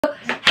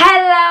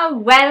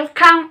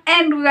welcome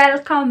and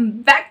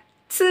welcome back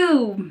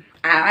to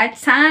our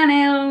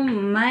channel.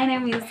 My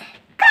name is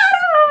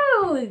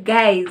Carol,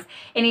 guys,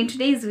 and in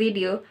today's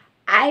video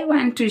I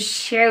want to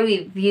share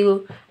with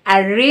you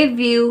a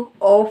review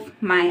of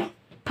my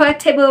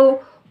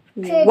portable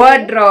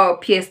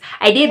wardrobe. Yes,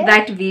 I did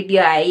that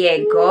video a year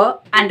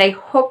ago and I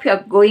hope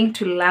you're going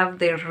to love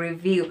the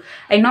review.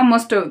 I know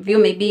most of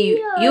you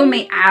you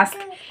may ask,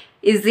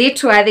 is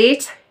it worth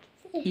it?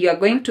 You're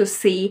going to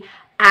see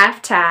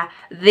after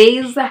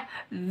this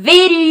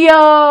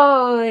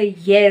video.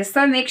 Yes,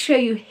 so make sure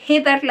you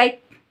hit that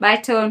like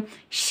button,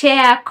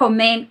 share,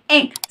 comment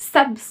and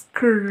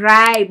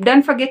subscribe.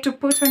 Don't forget to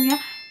put on your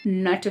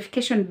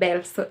notification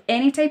bell so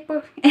anytime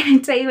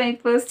I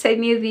post a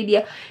new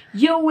video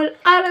you will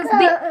always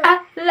be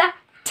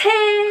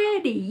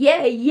alerted.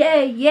 Yeah.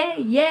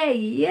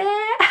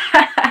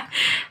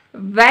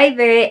 By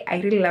the way,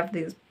 I really love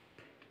this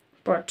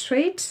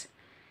portrait.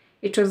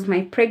 It was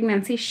my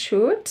pregnancy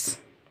shoot.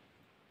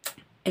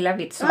 I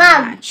love it so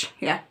much.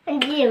 Yeah.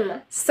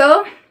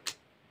 So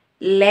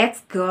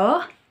let's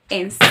go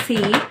and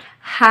see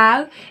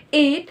how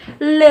it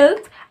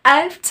looks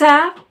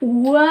after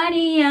 1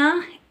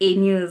 year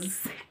in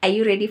use. Are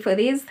you ready for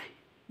this?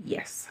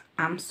 Yes,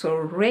 I'm so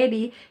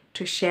ready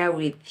to share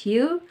with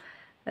you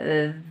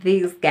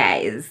these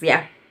guys.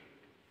 Yeah.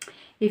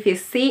 If you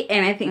see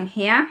anything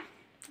here,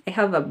 I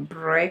have a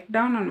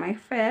breakdown on my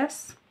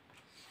face.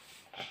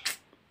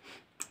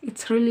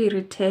 It's really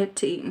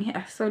irritating,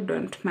 yeah, so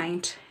don't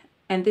mind.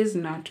 And this is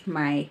not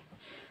my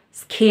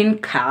skin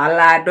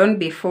color, don't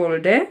be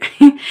fooled, eh?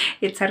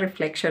 It's a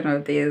reflection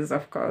of this,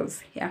 of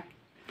course. Yeah.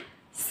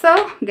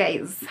 So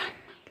guys,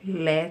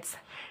 let's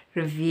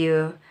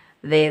review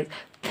this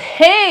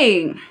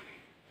thing.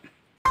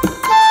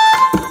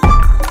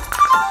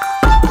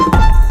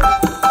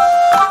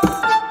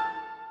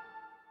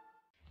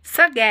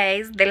 So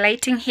guys, the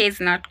lighting here is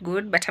not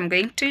good, but I'm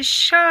going to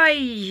show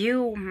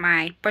you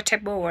my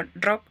portable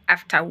wardrobe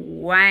after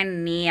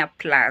 1 year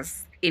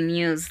plus in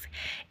use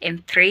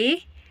in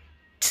 3,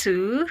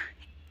 2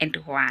 and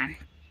 1.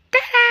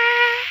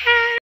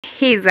 Ta-da!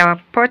 Here's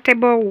our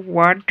portable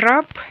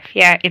wardrobe.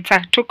 Yeah, it's a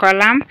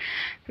 2-column,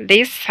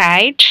 this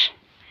side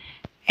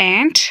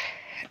and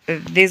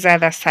this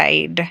other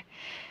side.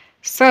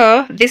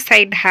 So this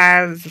side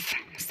has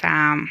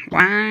some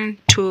 1,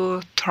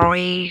 2,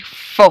 3,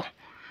 4.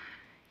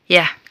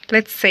 Yeah,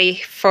 let's say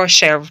 4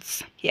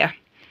 shelves. Yeah,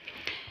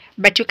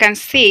 but you can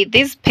see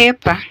this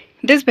paper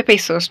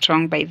is so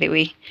strong, by the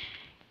way.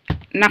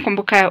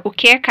 Nakumbuka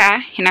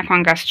ukieka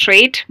inakwanga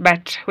straight,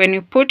 but when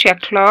you put your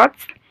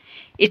clothes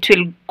it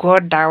will go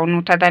down.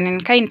 Utadhani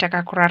nika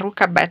inataka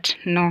kuraruka, but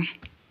no,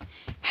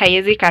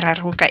 haiwezi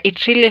kararuka.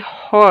 It really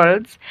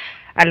holds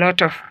a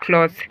lot of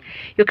clothes.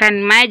 You can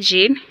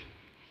imagine,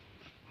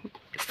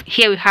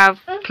 here we have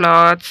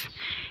clothes,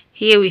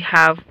 here we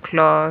have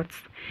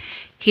clothes,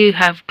 here we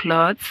have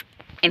clothes,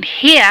 and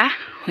here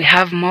we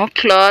have more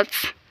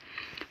clothes,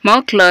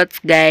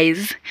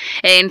 guys.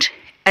 And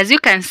as you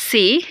can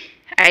see,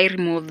 I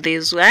removed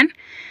this one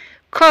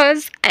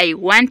because I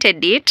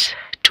wanted it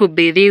to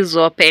be this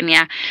open.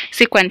 Yeah,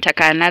 sikuwa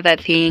nataka another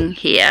thing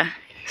here,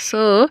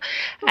 so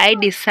I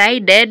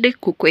decided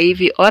kuko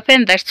hivi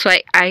open. That's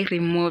why I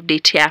removed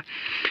it here.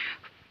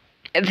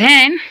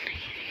 Then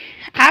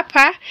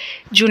hapa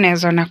juu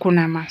naona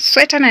kuna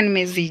masweta na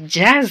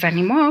nimezijaza,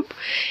 ni mob.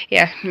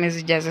 Yeah,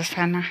 nimezijaza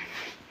sana.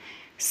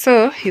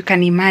 So you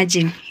can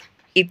imagine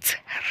it's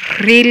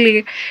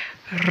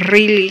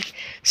really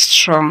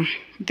strong.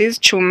 These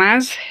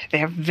chumas,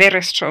 they are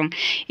very strong.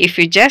 If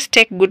you just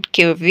take good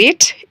care of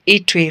it,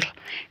 it will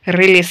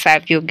really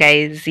serve you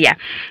guys. Yeah,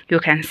 you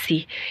can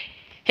see.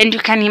 And you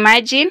can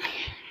imagine,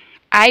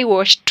 I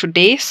washed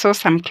today, so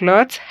some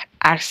clothes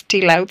are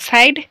still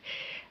outside.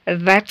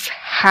 That's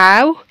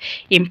how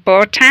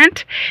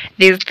important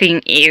this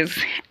thing is.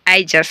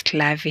 I just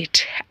love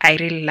it. I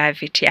really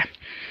love it. Yeah,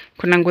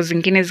 kuna nguo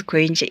zingine ziko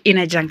nje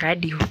inajanga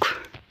hadi huko.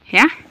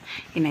 Yeah,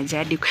 inajaa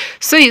hadi huko.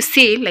 So you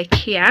see, like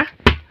here,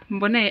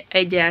 mbona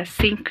haija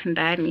sink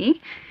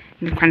ndani,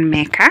 nilikuwa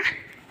nimeka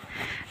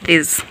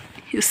this,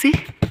 you see,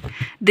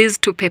 these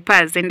 2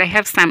 papers, and I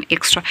have some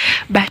extra,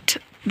 but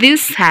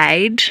this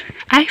side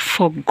I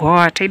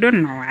forgot. I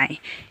don't know why.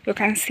 You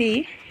can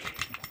see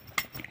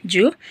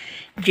juu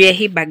ya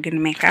hii bag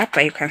nimeka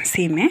hapa, you can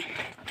see me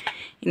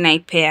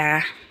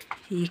inaipea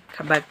hii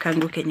kabag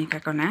kangu kenye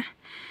kako na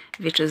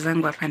vitu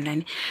zangu hapa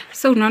ndani.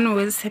 So unaona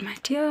uwezi sema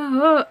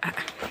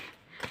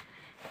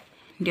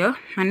ndio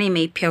maana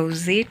imeipea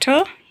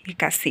uzito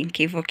ikasink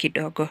hivyo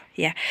kidogo.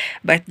 Yeah,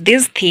 but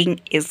this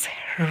thing is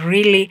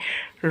really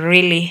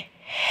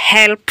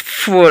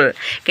helpful,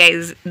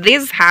 guys.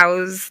 This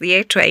house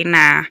yetu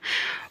haina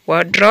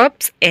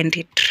wardrobes and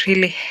it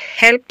really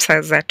helps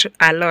us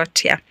a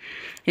lot. Yeah,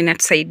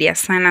 inatusaidia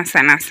sana.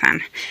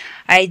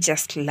 I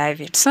just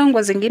love it. So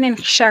nguo zingine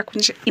nikisha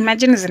kunja,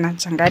 imagine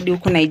zinachangadi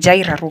huku na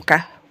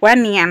ijairaruka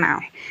 1 year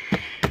now.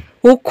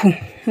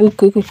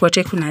 Huku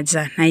kote kuna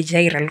jaa na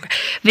ijairaruka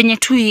venye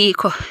tu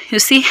iko. You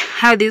see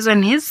how this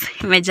one is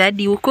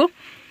imejadi huku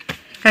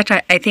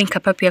Kata I think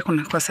hapa pia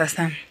kuna kosa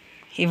sana.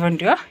 Hivyo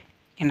ndio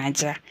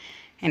inajaa,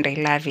 and I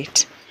love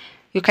it.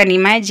 You can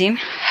imagine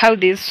how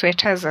these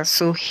sweaters are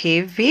so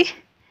heavy.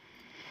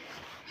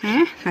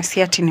 Na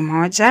si ati ni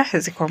moja,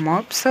 ziko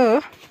mob.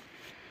 So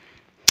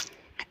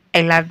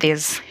I love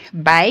this.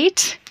 Buy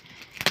it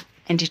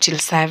and it will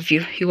serve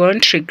you. You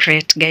won't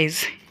regret,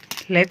 guys.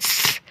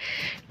 Let's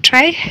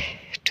try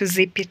to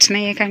zip it. Na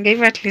yekanga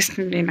hivyo at least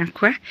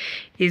inakuwa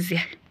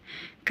easier.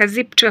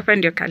 Kazip tu hapa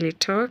ndio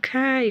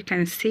kalitoka, you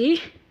can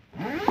see.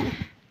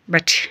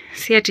 But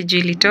si ati juu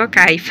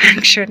ilitoka, I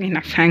function in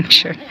a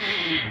function.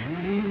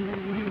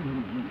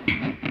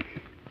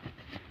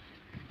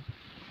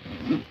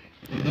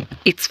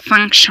 It's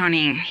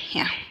functioning.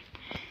 Yeah.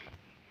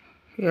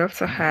 We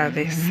also have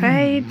this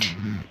side.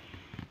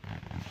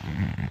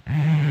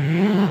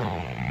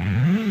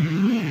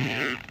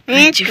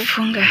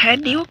 Najifunga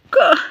hadi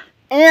huko.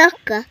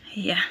 Aka.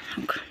 Yeah,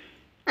 huko.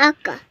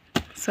 Aka.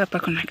 So hapa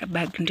kuna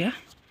kabag ndio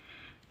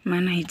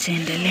maana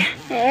ijaendelea.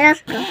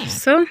 Aka.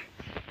 So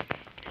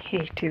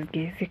here it is,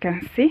 guys. You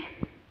can see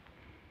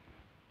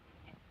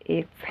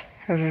it's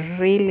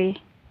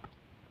really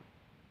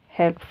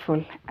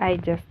helpful. I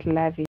just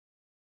love it.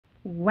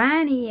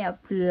 1 year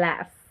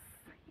plus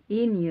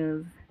in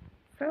use.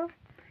 So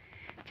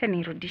acha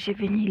nirudishe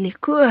venye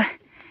ilikuwa,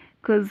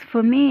 cause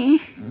for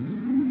me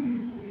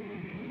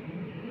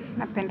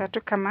napenda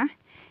tu kama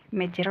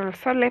imejiroll.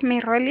 So let me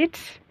roll it.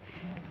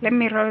 Let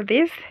me roll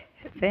this,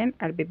 then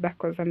I'll be back,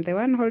 cause I'm the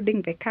one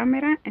holding the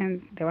camera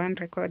and the one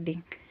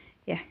recording.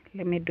 Yeah,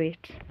 let me do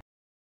it.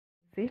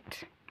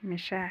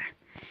 Nimesha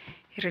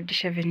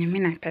irudisha venye mimi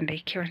napenda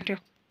ikiwa ndio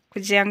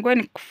kujiangua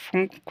ni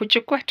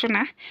kuchukua tu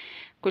na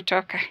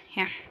kutoka.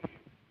 Yeah.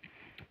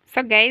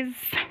 So guys,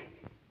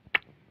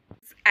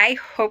 I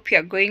hope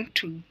you're going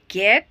to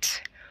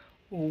get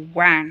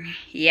one.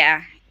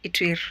 Yeah, it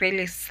will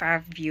really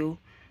serve you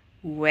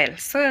well.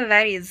 So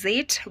that is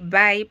it.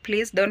 Bye.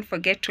 Please don't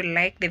forget to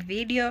like the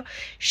video,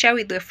 share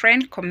with your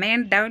friend,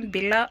 comment down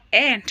below,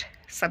 and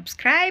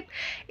subscribe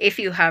if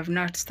you have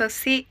not. So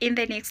see you in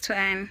the next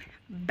one.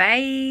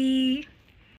 Bye.